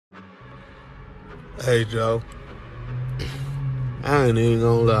Hey, Joe, I ain't even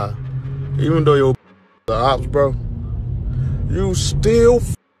gonna lie. Even though you're the ops, bro, you still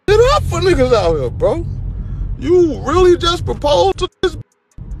it up for niggas out here, bro. You really just proposed to this.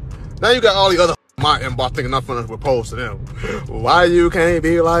 Now you got all the other my inbox thinking I'm finna propose to them. Why you can't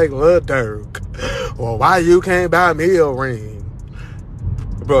be like Lil Durk? Or why you can't buy me a ring?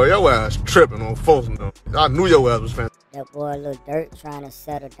 Bro, your ass tripping on folks now. I knew your ass was fan. That boy Lil Durk trying to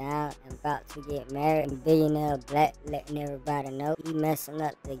settle down and about to get married, and billionaire black letting everybody know he messing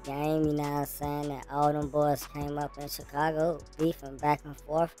up the game, you know what I'm saying? That all them boys came up in Chicago beefing back and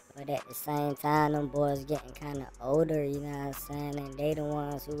forth, but at the same time them boys getting kind of older, you know what I'm saying? And they the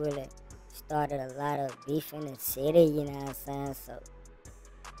ones who really started a lot of beef in the city, you know what I'm saying? So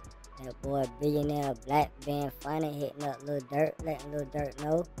that boy billionaire black being funny, hitting up Lil Durk, letting Lil Durk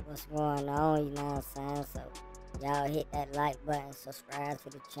know what's going on, you know what I'm saying? So y'all hit that like button, subscribe to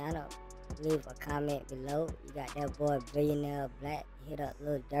the channel, leave a comment below. You got that boy billionaire black, hit up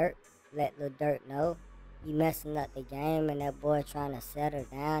Lil Durk, let Lil Durk know you messing up the game, and that boy trying to settle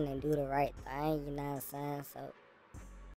down and do the right thing, you know what I'm saying? So